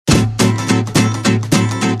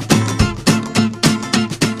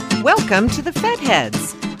Welcome to the Fed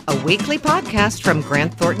Heads, a weekly podcast from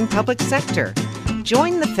Grant Thornton Public Sector.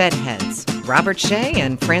 Join the Fed Heads, Robert Shea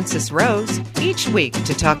and Francis Rose, each week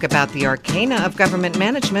to talk about the arcana of government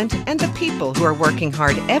management and the people who are working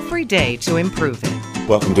hard every day to improve it.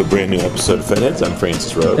 Welcome to a brand new episode of Fed Heads. I'm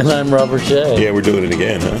Francis Rose. And I'm Robert Shea. Yeah, we're doing it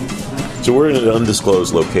again, huh? So we're in an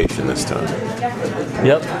undisclosed location this time.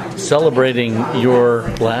 Yep, celebrating your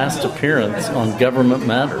last appearance on Government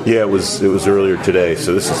Matters. Yeah, it was earlier today.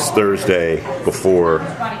 So this is Thursday before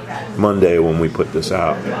Monday when we put this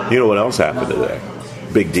out. You know what else happened today?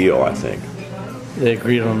 Big deal, I think. They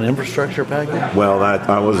agreed on an infrastructure package? Well,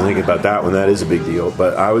 I wasn't thinking about that one. That is a big deal.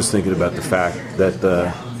 But I was thinking about the fact that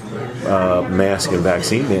the mask and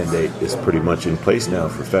vaccine mandate is pretty much in place now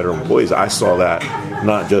for federal employees. I saw that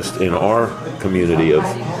not just in our community of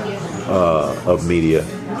media,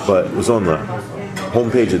 but it was on the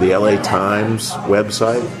homepage of the LA Times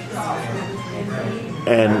website.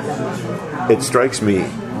 And it strikes me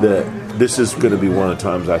that this is going to be one of the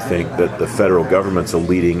times I think that the federal government's a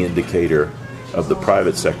leading indicator of the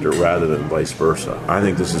private sector rather than vice versa. I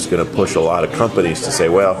think this is going to push a lot of companies to say,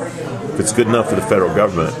 well, if it's good enough for the federal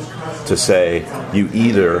government to say you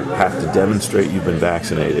either have to demonstrate you've been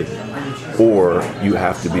vaccinated or you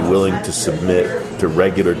have to be willing to submit to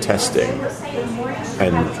regular testing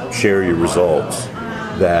and share your results,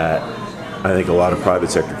 that I think a lot of private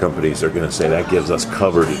sector companies are going to say that gives us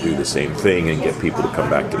cover to do the same thing and get people to come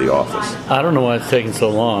back to the office. I don't know why it's taking so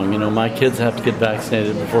long. You know, my kids have to get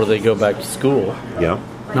vaccinated before they go back to school. Yeah.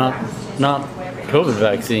 Not COVID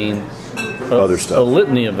vaccine. Other stuff. A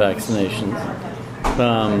litany of vaccinations.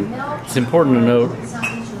 It's important to note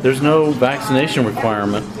there's no vaccination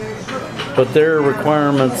requirement, but there are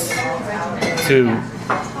requirements to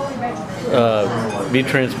be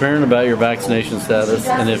transparent about your vaccination status,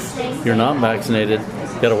 and if you're not vaccinated,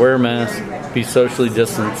 you got to wear a mask, be socially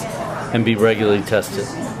distanced, and be regularly tested.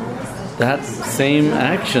 That same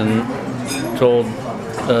action told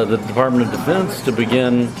the Department of Defense to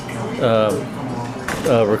begin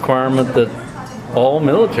a requirement that all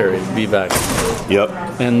military be vaccinated. Yep.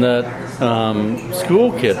 And that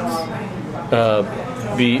school kids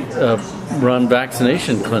run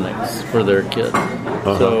vaccination clinics for their kids.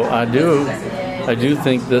 Uh-huh. So I do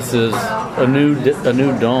think this is a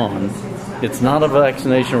new dawn. It's not a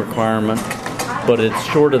vaccination requirement, but it's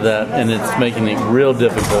short of that, and it's making it real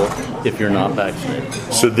difficult if you're not vaccinated.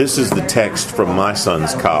 So this is the text from my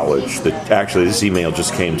son's college. Actually, this email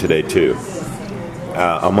just came today too.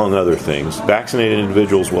 Among other things, vaccinated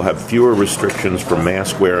individuals will have fewer restrictions for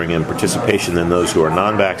mask wearing and participation than those who are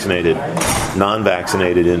non-vaccinated.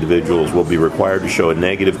 Non-vaccinated individuals will be required to show a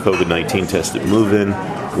negative COVID-19 test at move-in,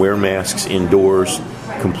 wear masks indoors,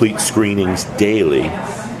 complete screenings daily,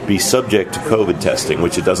 be subject to COVID testing,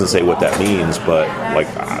 which it doesn't say what that means, but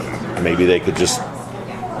maybe they could just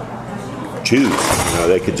choose.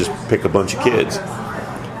 They could just pick a bunch of kids.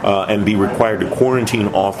 And be required to quarantine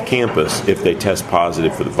off campus if they test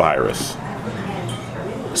positive for the virus.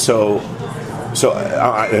 So,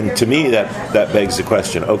 and to me that begs the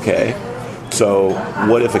question: okay, so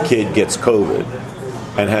what if a kid gets COVID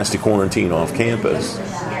and has to quarantine off campus?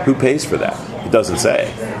 Who pays for that? It doesn't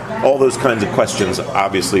say. All those kinds of questions.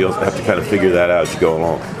 Obviously, you'll have to kind of figure that out as you go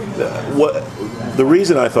along. The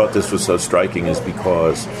reason I thought this was so striking is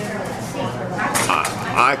because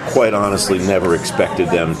I quite honestly never expected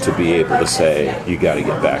them to be able to say, you got to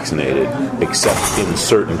get vaccinated, except in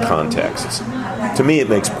certain contexts. To me, it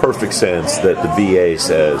makes perfect sense that the VA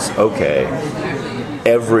says, okay,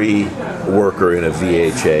 every worker in a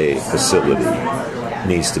VHA facility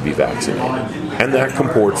needs to be vaccinated. And that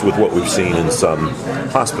comports with what we've seen in some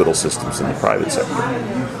hospital systems in the private sector.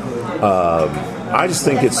 I just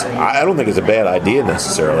think I don't think it's a bad idea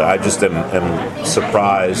necessarily. I just am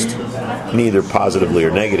surprised, neither positively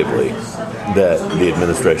or negatively, that the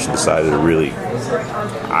administration decided to really,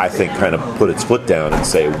 I think, kind of put its foot down and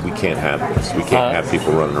say, we can't have this. We can't have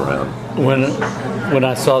people running around. When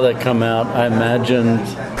I saw that come out, I imagined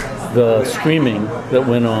the screaming that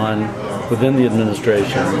went on within the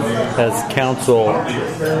administration as counsel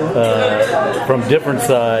from different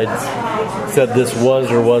sides said this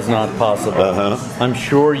was or was not possible. Uh-huh. I'm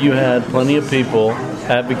sure you had plenty of people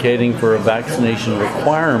advocating for a vaccination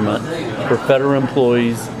requirement for federal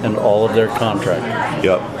employees and all of their contractors.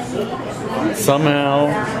 Yep. Somehow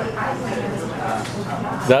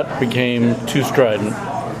that became too strident,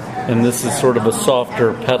 and this is sort of a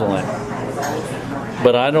softer peddling.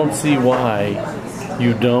 But I don't see why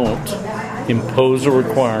you don't impose a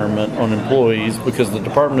requirement on employees, because the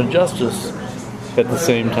Department of Justice at the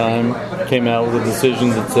same time came out with a decision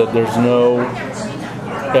that said there's no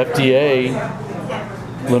FDA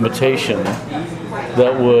limitation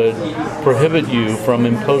that would prohibit you from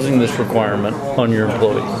imposing this requirement on your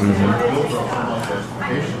employees? Mm-hmm.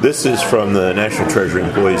 This is from the National Treasury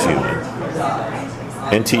Employees Union.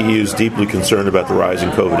 NTEU is deeply concerned about the rise in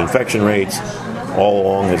COVID infection rates. All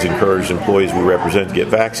along has encouraged employees we represent to get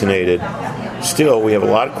vaccinated. Still, we have a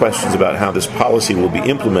lot of questions about how this policy will be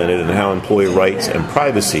implemented and how employee rights and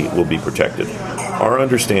privacy will be protected. Our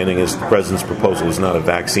understanding is the President's proposal is not a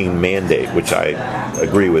vaccine mandate, which I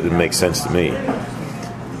agree with and makes sense to me.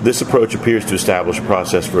 This approach appears to establish a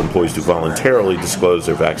process for employees to voluntarily disclose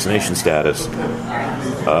their vaccination status.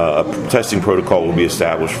 A testing protocol will be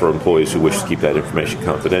established for employees who wish to keep that information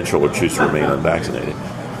confidential or choose to remain unvaccinated.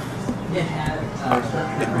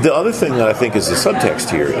 The other thing that I think is the subtext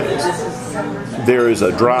here is there is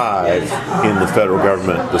a drive in the federal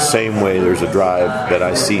government the same way there's a drive that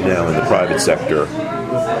I see now in the private sector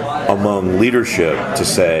among leadership to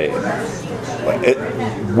say,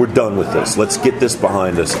 we're done with this. Let's get this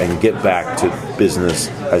behind us and get back to business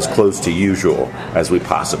as close to usual as we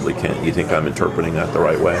possibly can. You think I'm interpreting that the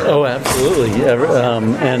right way? Oh, absolutely.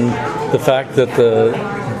 And the fact that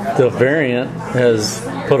the variant has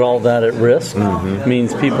put all that at risk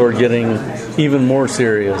means people are getting even more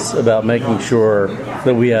serious about making sure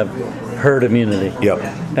that we have herd immunity. Yep.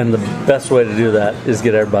 And the best way to do that is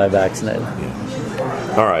get everybody vaccinated. Yeah.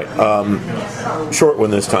 All right. Short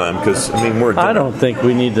one this time because, we're done. I don't think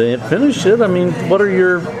we need to finish it. What are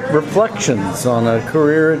your reflections on a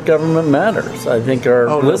career at Government Matters? I think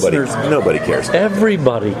our listeners... Nobody cares.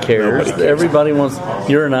 Everybody cares. Everybody wants...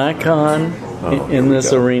 You're an icon in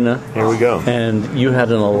this arena. Here we go. And you had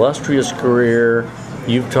an illustrious career.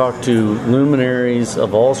 You've talked to luminaries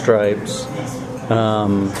of all stripes.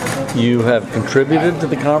 You have contributed to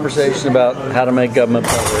the conversation about how to make government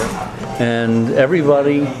better. And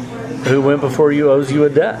everybody who went before you owes you a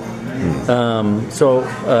debt. So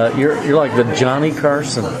you're like the Johnny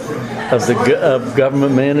Carson of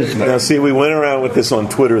government management. Now, see, we went around with this on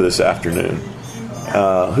Twitter this afternoon.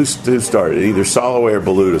 Who started it? Either Soloway or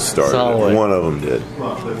Balutis started it. One of them did.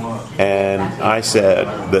 And I said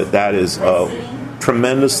that is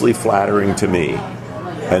tremendously flattering to me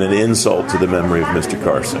and an insult to the memory of Mr.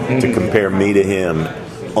 Carson to compare me to him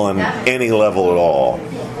on any level at all.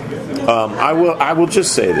 I will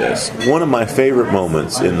just say this. One of my favorite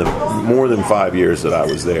moments in the more than 5 years that I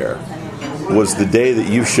was there was the day that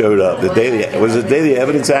you showed up. Was the day the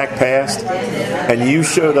Evidence Act passed? And you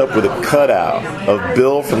showed up with a cutout of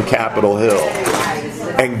Bill from Capitol Hill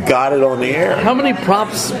and got it on the air. How many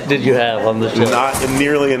props did you have on the show? Not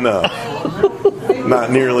nearly enough.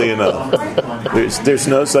 Not nearly enough. There's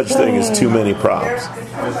no such thing as too many props.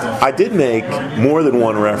 I did make more than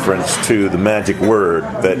one reference to the magic word,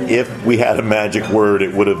 that if we had a magic word,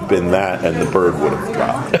 it would have been that and the bird would have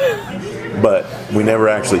dropped. But we never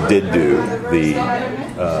actually did do the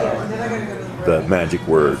magic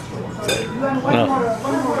word thing. No.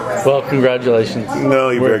 Well, congratulations. No,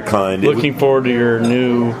 you're very kind. Looking forward to your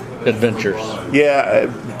new adventures. Yeah,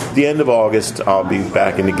 at the end of August, I'll be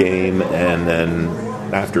back in the game, and then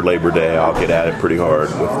after Labor Day, I'll get at it pretty hard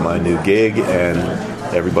with my new gig, and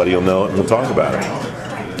everybody will know it, and we'll talk about it.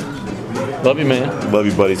 Love you, man. Love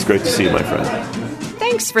you, buddy. It's great to see you, my friend.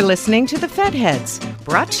 Thanks for listening to The Fed Heads,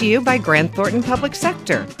 brought to you by Grant Thornton Public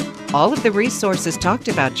Sector. All of the resources talked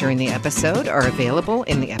about during the episode are available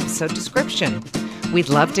in the episode description. We'd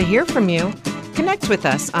love to hear from you. Connect with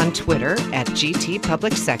us on Twitter at GT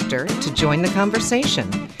Public Sector to join the conversation.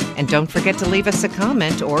 And don't forget to leave us a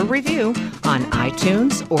comment or review on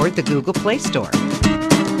iTunes or the Google Play Store.